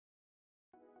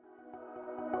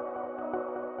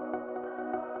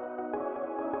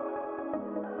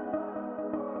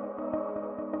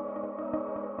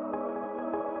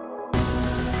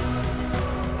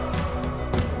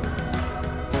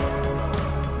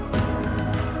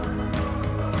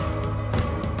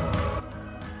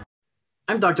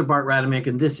I'm Dr. Bart Rademaker,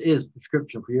 and this is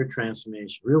Prescription for Your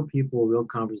Transformation. Real people, real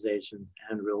conversations,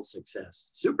 and real success.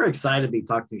 Super excited to be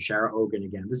talking to Shara Ogin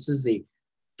again. This is the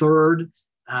third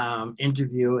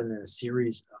interview in a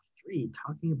series of three,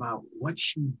 talking about what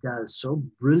she does so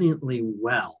brilliantly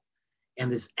well, and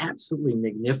this absolutely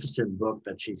magnificent book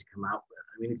that she's come out with.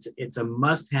 I mean, it's a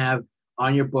must-have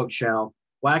on your bookshelf.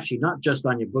 Well, actually, not just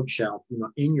on your bookshelf,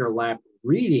 in your lap,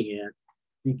 reading it,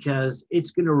 because it's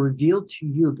going to reveal to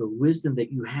you the wisdom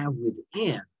that you have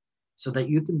within so that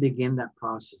you can begin that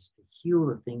process to heal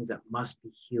the things that must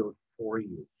be healed for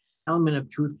you. Element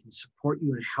of Truth can support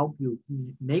you and help you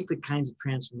make the kinds of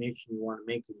transformation you want to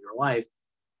make in your life.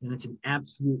 And it's an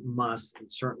absolute must.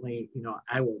 And certainly,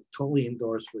 I will totally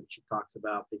endorse what she talks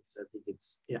about, because I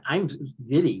think I'm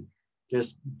giddy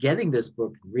just getting this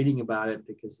book and reading about it,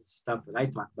 because it's stuff that I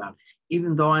talk about,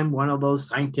 even though I'm one of those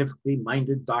scientifically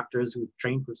minded doctors who've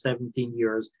trained for 17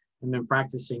 years and been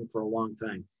practicing for a long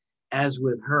time. As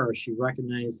with her, she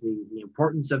recognized the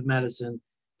importance of medicine,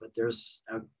 but there's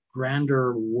a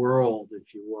grander world,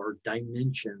 if you will, or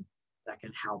dimension that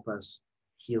can help us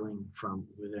healing from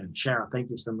within. Shara, thank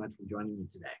you so much for joining me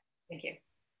today. Thank you.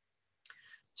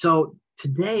 So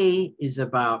today is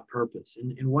about purpose.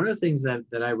 And one of the things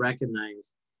that I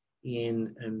recognize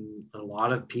in a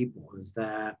lot of people is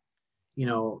that,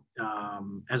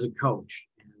 as a coach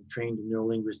and trained in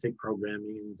neurolinguistic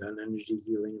programming and done energy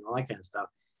healing and all that kind of stuff,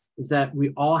 is that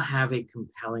we all have a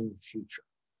compelling future,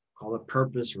 call it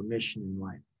purpose or mission in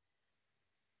life.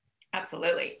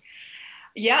 Absolutely.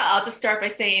 Yeah, I'll just start by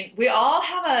saying we all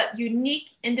have a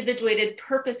unique, individuated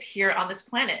purpose here on this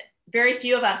planet. Very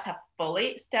few of us have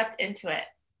fully stepped into it.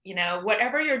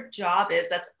 Whatever your job is,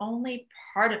 that's only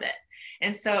part of it.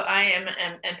 And so I am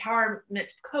an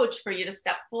empowerment coach for you to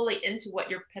step fully into what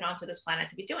you're put onto this planet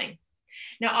to be doing.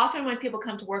 Now, often when people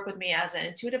come to work with me as an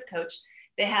intuitive coach,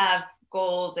 they have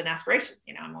goals and aspirations.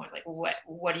 I'm always like,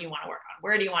 what do you want to work on?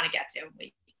 Where do you want to get to?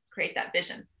 We create that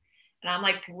vision. And I'm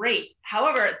like, great.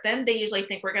 However, then they usually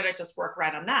think we're going to just work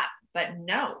right on that. But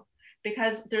no,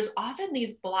 because there's often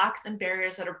these blocks and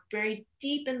barriers that are buried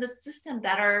deep in the system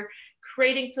that are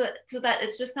creating so that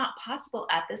it's just not possible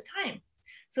at this time.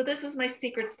 So this is my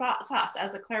secret sauce.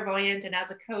 As a clairvoyant and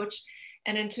as a coach,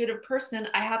 an intuitive person,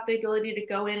 I have the ability to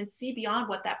go in and see beyond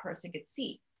what that person could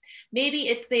see. Maybe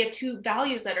it's they have two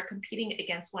values that are competing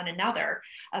against one another,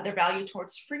 their value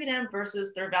towards freedom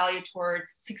versus their value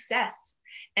towards success.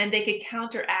 And they could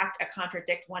counteract or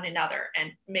contradict one another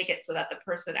and make it so that the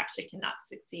person actually cannot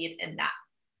succeed in that.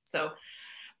 So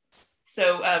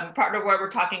part of what we're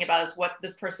talking about is what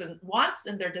this person wants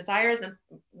and their desires and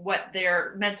what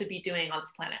they're meant to be doing on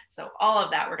this planet. So all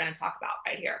of that we're going to talk about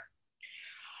right here.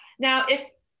 Now, if,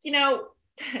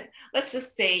 let's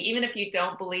just say, even if you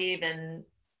don't believe in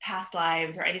past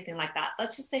lives or anything like that,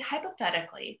 let's just say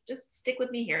hypothetically, just stick with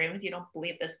me here, even if you don't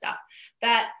believe this stuff,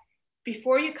 that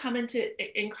before you come into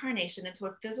incarnation, into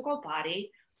a physical body,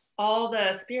 all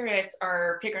the spirits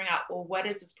are figuring out, well, what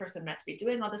is this person meant to be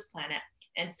doing on this planet?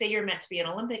 And say you're meant to be an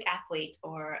Olympic athlete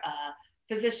or a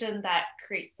physician that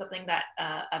creates something that,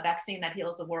 a vaccine that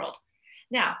heals the world.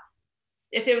 Now,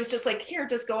 if it was just like, here,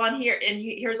 just go on here and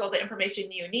here's all the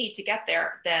information you need to get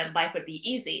there, then life would be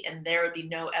easy and there would be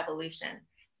no evolution,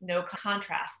 no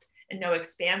contrast, and no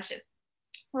expansion.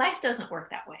 Life doesn't work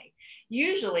that way.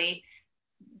 Usually,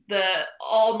 the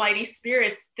almighty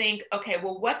spirits think, okay,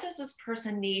 well, what does this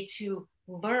person need to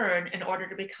learn in order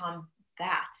to become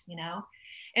that,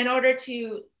 in order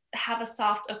to have a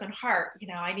soft, open heart?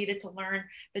 I needed to learn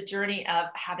the journey of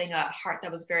having a heart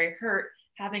that was very hurt,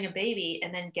 having a baby,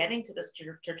 and then getting to this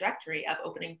trajectory of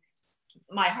opening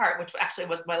my heart, which actually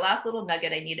was my last little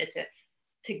nugget I needed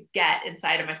to get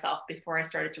inside of myself before I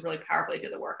started to really powerfully do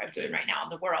the work I'm doing right now in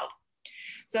the world.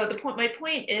 So my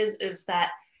point is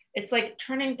that it's like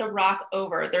turning the rock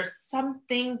over. There's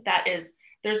something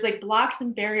there's like blocks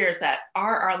and barriers that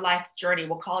are our life journey.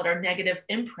 We'll call it our negative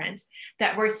imprint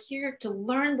that we're here to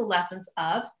learn the lessons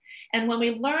of. And when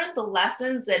we learn the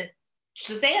lessons, then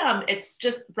shazam, it's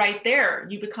just right there.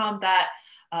 You become that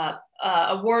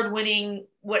award-winning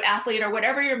athlete or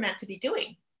whatever you're meant to be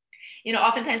doing.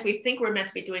 Oftentimes we think we're meant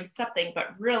to be doing something, but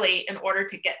really in order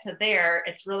to get to there,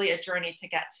 it's really a journey to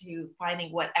get to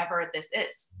finding whatever this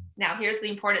is. Now, here's the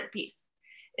important piece,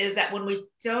 is that when we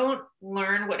don't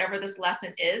learn whatever this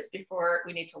lesson is before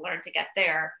we need to learn to get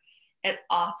there, it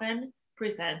often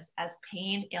presents as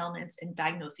pain, ailments, and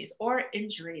diagnoses or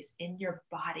injuries in your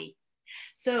body.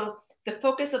 So the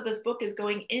focus of this book is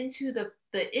going into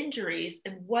the injuries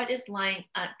and what is lying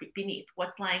beneath,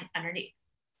 what's lying underneath.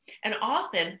 And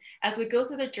often, as we go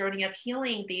through the journey of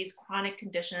healing these chronic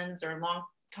conditions or long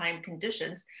time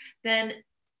conditions, then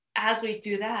as we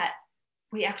do that,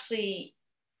 we actually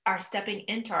are stepping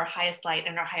into our highest light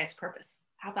and our highest purpose.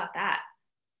 How about that?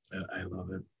 I love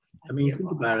it. That's I mean, beautiful.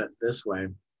 think about it this way,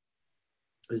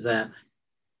 is that,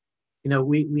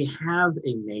 we have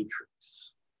a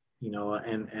matrix,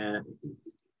 and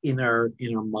in our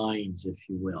minds, if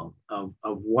you will, of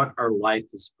what our life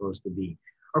is supposed to be,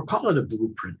 or call it a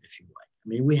blueprint, if you like. I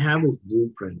mean, we have this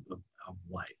blueprint of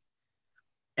life.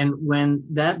 And when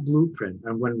that blueprint,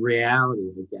 and when reality,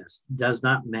 I guess, does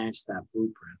not match that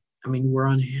blueprint, I mean, we're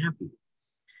unhappy.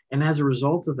 And as a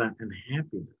result of that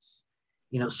unhappiness,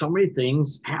 so many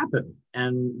things happen,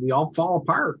 and we all fall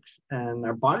apart, and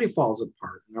our body falls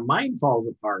apart, and our mind falls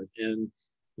apart, and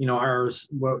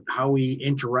how we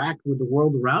interact with the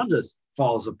world around us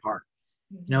falls apart.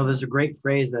 There's a great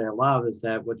phrase that I love, is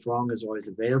that what's wrong is always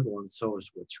available, and so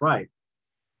is what's right.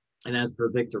 And as per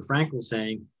Viktor Frankl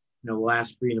saying, the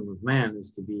last freedom of man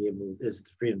is the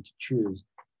freedom to choose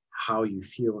how you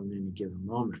feel in any given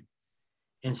moment.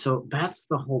 And so that's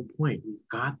the whole point. We've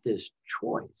got this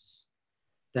choice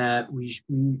that we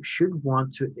should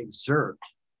want to exert,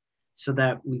 so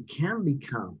that we can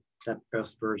become that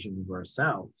best version of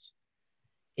ourselves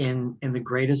in the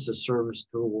greatest of service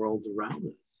to the world around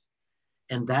us.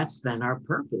 And that's then our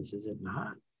purpose, is it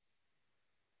not?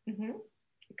 Mm-hmm.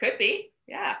 It could be,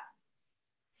 yeah.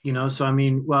 So I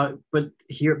mean, but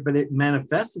it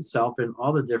manifests itself in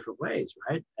all the different ways,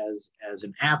 right? As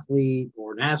an athlete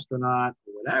or an astronaut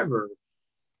or whatever.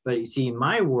 But you see, in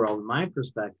my world, my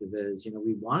perspective is,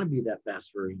 we want to be that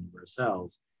best version of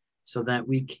ourselves, so that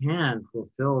we can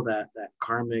fulfill that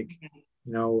karmic,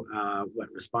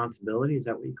 what responsibility, is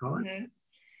that what you call it? Mm-hmm.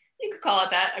 You could call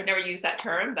it that. I've never used that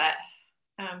term, but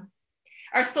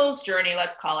our soul's journey,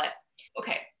 let's call it.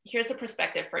 Okay, here's a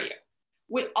perspective for you.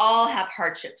 We all have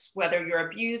hardships, whether you're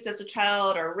abused as a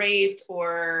child or raped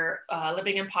or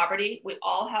living in poverty. We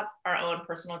all have our own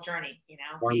personal journey,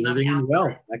 Or living in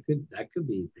wealth. That could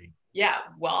be a thing. Yeah,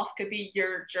 wealth could be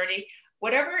your journey.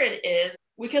 Whatever it is,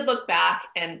 we could look back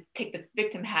and take the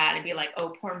victim hat and be like,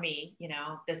 oh, poor me,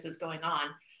 this is going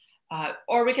on.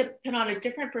 Or we could put on a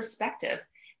different perspective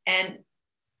and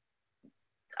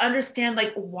understand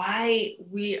why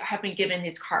we have been given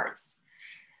these cards.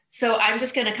 So I'm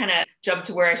just going to kind of jump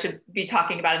to where I should be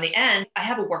talking about in the end. I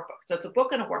have a workbook. So it's a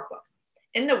book and a workbook.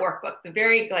 In the workbook, the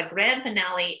very grand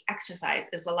finale exercise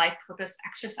is the life purpose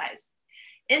exercise.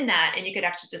 In that, and you could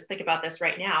actually just think about this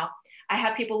right now, I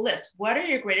have people list, what are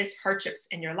your greatest hardships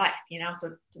in your life?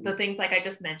 So the things like I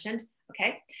just mentioned,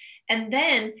 okay? And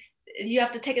then you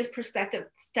have to take a perspective,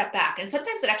 step back. And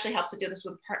sometimes it actually helps to do this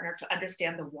with a partner to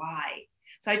understand the why.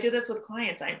 So I do this with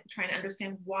clients. I'm trying to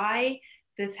understand why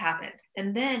this happened.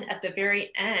 And then at the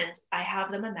very end, I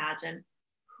have them imagine,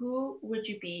 who would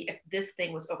you be if this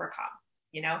thing was overcome?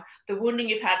 The wounding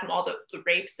you've had from all the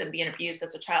rapes and being abused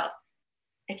as a child.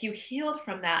 If you healed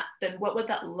from that, then what would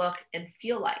that look and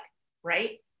feel like,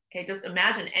 right? Okay, just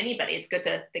imagine anybody. It's good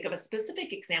to think of a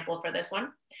specific example for this one.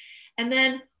 And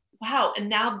then, wow, and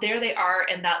now there they are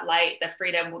in that light, the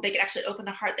freedom. They could actually open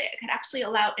the heart. They could actually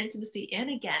allow intimacy in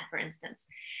again, for instance.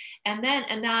 And then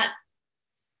in that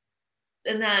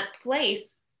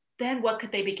place, then what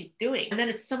could they be doing? And then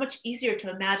it's so much easier to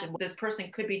imagine what this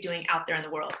person could be doing out there in the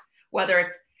world, whether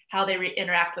it's how they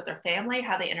interact with their family,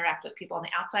 how they interact with people on the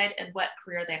outside, and what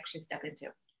career they actually step into.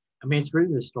 I mean, it's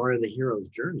really the story of the hero's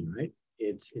journey, right?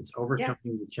 It's overcoming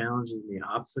the challenges and the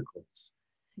obstacles.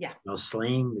 Yeah.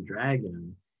 Slaying the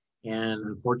dragon. And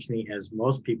unfortunately, as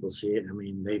most people see it, I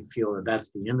mean, they feel that that's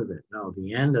the end of it. No,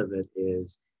 the end of it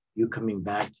is you coming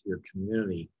back to your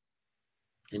community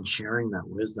and sharing that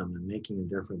wisdom and making a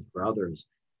difference for others,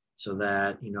 so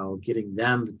that, getting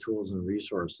them the tools and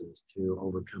resources to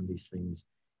overcome these things,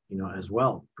 as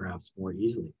well, perhaps more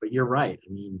easily. But you're right.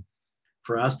 I mean,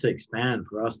 for us to expand,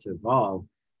 for us to evolve,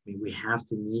 I mean, we have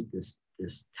to meet this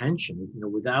tension.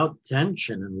 Without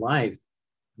tension in life,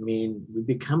 I mean, we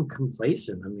become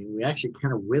complacent. I mean, we actually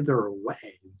kind of wither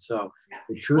away. So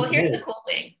the truth. Well, here's the cool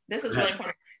thing. This is really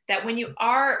important, that when you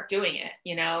are doing it,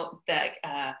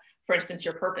 that for instance,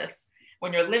 your purpose,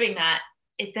 when you're living that,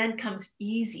 it then comes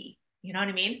easy. You know what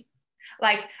I mean?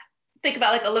 Like, think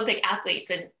about Olympic athletes,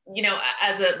 and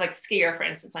as a skier, for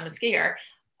instance, I'm a skier.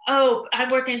 Oh, I'm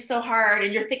working so hard,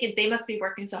 and you're thinking they must be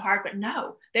working so hard, but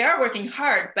no, they are working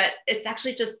hard. But it's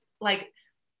actually just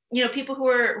people who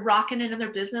are rocking it in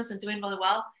their business and doing really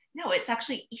well. No, it's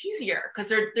actually easier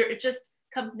because it just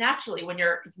comes naturally when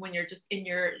you're just in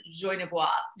your joie de vivre,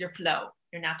 your flow,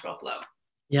 your natural flow.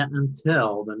 Yeah,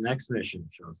 until the next mission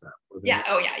shows up. Yeah.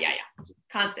 Oh, yeah.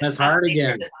 Constant. That's hard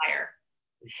again. Desire.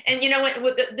 And you know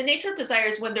what, the nature of desire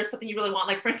is when there's something you really want,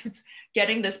 like for instance,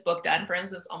 getting this book done, for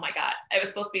instance, oh my God, it was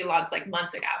supposed to be launched like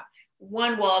months ago.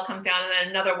 One wall comes down and then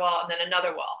another wall and then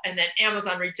another wall. And then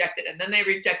Amazon rejected it. And then they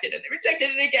rejected it and they rejected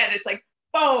it again. It's like,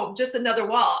 boom, just another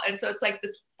wall. And so it's like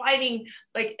this fighting,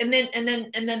 like, and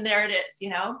then there it is, you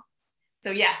know?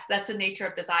 So yes, that's the nature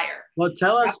of desire. Well,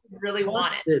 tell us really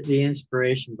want it. The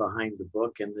inspiration behind the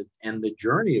book and the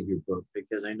journey of your book,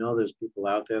 because I know there's people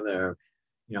out there that are,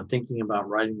 you know, thinking about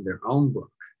writing their own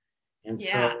book. And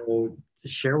so to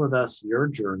share with us your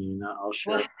journey, and I'll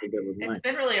share a bit with mine. It's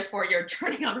been really a 4-year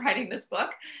journey on writing this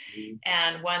book,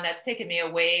 and one that's taken me a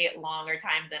way longer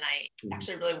time than I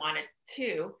actually really wanted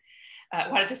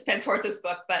to spend towards this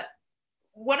book. But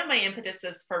one of my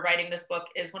impetuses for writing this book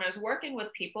is when I was working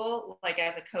with people, like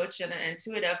as a coach and an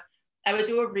intuitive, I would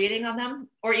do a reading on them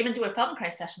or even do a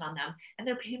Feldenkrais session on them, and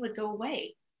their pain would go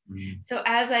away. So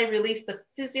as I release the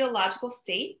physiological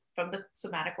state from the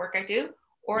somatic work I do,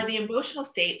 or the emotional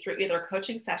state through either a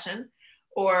coaching session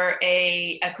or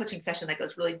a coaching session that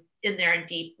goes really in there and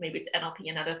deep, maybe it's NLP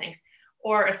and other things,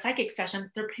 or a psychic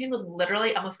session, their pain would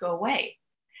literally almost go away.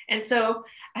 And so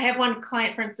I have one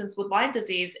client, for instance, with Lyme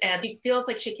disease, and she feels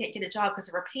like she can't get a job because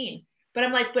of her pain. But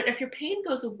I'm like, but if your pain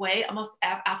goes away almost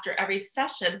after every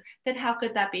session, then how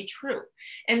could that be true?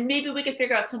 And maybe we could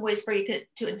figure out some ways for you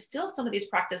to instill some of these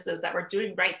practices that we're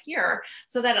doing right here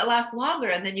so that it lasts longer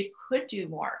and then you could do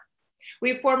more.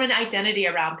 We form an identity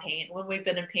around pain when we've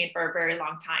been in pain for a very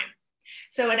long time.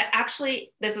 So it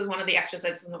actually, this is one of the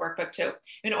exercises in the workbook too.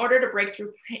 In order to break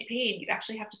through pain, you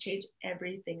actually have to change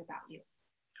everything about you.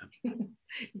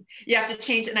 You have to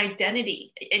change an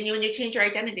identity. And when you change your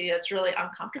identity, that's really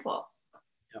uncomfortable.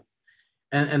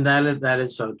 And that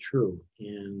is so true.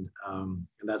 And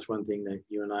that's one thing that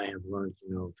you and I have learned,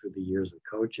 you know, through the years of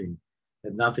coaching,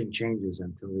 that nothing changes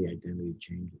until the identity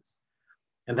changes.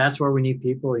 And that's where we need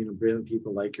people, you know, brilliant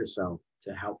people like yourself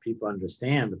to help people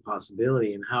understand the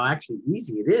possibility and how actually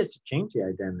easy it is to change the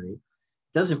identity.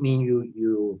 It doesn't mean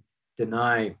you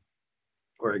deny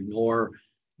or ignore,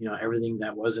 you know, everything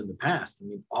that was in the past. I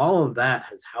mean, all of that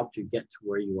has helped you get to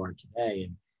where you are today.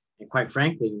 And quite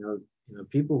frankly, you know,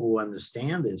 people who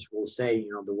understand this will say,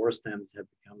 you know, the worst times have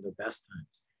become the best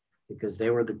times because they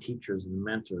were the teachers and the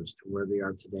mentors to where they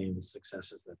are today and the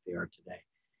successes that they are today.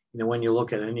 You know, when you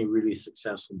look at any really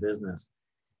successful business,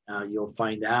 you'll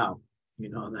find out, you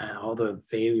know, that all the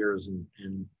failures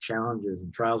and challenges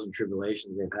and trials and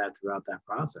tribulations they've had throughout that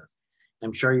process.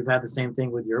 I'm sure you've had the same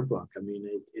thing with your book. I mean,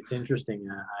 it's interesting.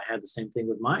 I had the same thing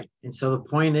with mine. And so the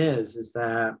point is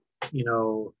that, you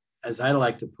know, as I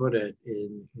like to put it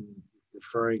in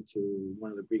referring to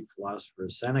one of the Greek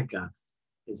philosophers, Seneca,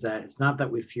 is that it's not that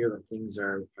we fear that things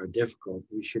are difficult.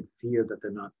 We should fear that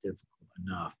they're not difficult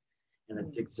enough. And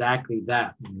it's exactly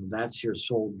that. You know, that's your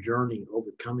soul journey,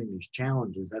 overcoming these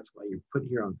challenges. That's why you're put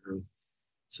here on earth,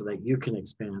 so that you can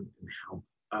expand and help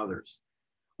others.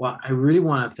 Well, I really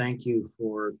want to thank you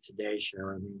for today,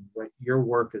 Shara. I mean, your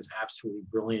work is absolutely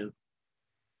brilliant.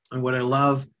 And what I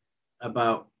love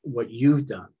about what you've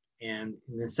done, and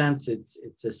in a sense,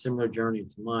 it's a similar journey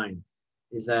to mine,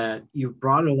 is that you've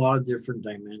brought a lot of different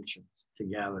dimensions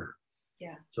together.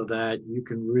 Yeah. So that you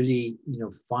can really, you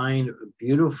know, find a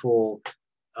beautiful,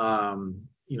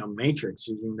 you know, matrix,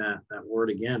 using that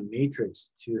word again,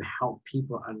 matrix, to help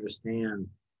people understand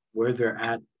where they're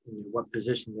at, and what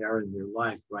position they are in their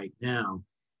life right now,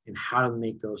 and how to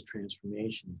make those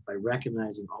transformations by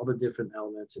recognizing all the different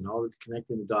elements and all the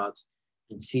connecting the dots,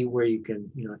 and see where you can,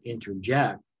 you know,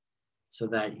 interject so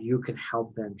that you can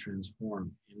help them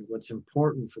transform. And what's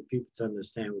important for people to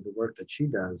understand with the work that she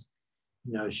does,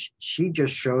 you know, she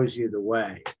just shows you the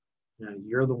way. You know,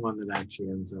 you're the one that actually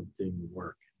ends up doing the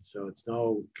work. So it's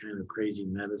no kind of crazy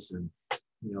medicine,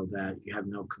 you know, that you have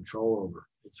no control over.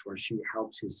 It's where she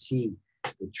helps you see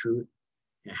the truth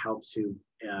and helps you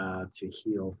to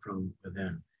heal from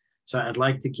within. So I'd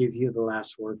like to give you the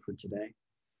last word for today.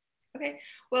 Okay.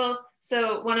 Well,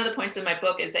 so one of the points in my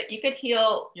book is that you could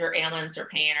heal your ailments or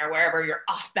pain or wherever you're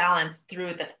off balance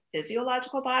through the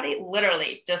physiological body.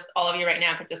 Literally, just all of you right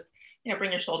now could just, you know,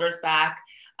 bring your shoulders back.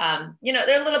 You know,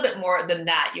 they're a little bit more than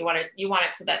that. You want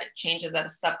it so that it changes at a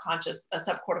subconscious, a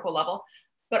subcortical level,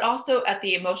 but also at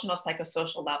the emotional,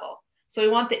 psychosocial level. So we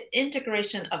want the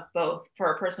integration of both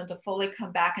for a person to fully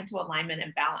come back into alignment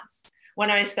and balance. One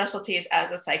of my specialties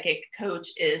as a psychic coach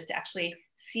is to actually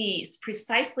see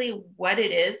precisely what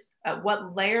it is,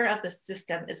 what layer of the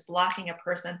system is blocking a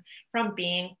person from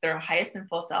being their highest and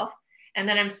full self. And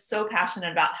then I'm so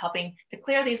passionate about helping to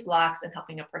clear these blocks and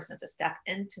helping a person to step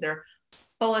into their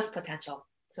fullest potential.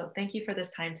 So thank you for this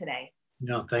time today.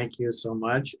 No, thank you so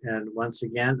much. And once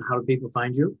again, how do people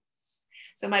find you?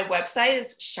 So my website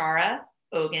is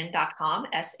sharaogin.com,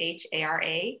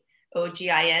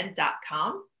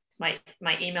 SHARAOGIN.com. It's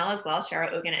my email as well,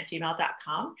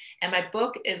 sharaogin@gmail.com. And my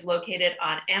book is located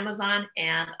on Amazon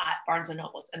and at Barnes &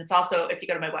 Nobles. And it's also, if you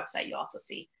go to my website, you also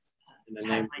see. And the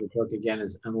name of the book again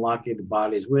is Unlocking the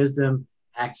Body's Wisdom,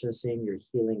 Accessing Your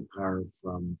Healing Power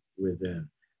from Within.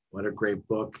 What a great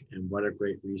book and what a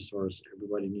great resource.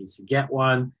 Everybody needs to get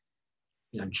one,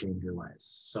 change your lives.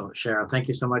 So Shara, thank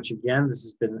you so much again. This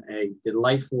has been a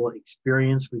delightful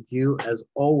experience with you as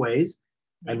always.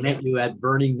 I met you at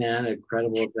Burning Man, an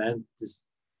incredible event. Just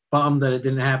bummed that it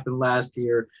didn't happen last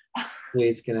year.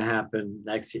 It's going to happen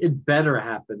next year. It better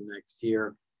happen next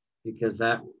year, because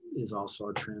that is also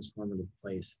a transformative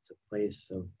place. It's a place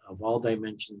of all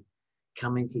dimensions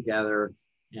coming together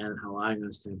and allowing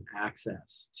us to have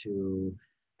access to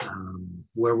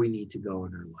where we need to go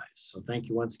in our lives. So thank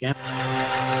you once again.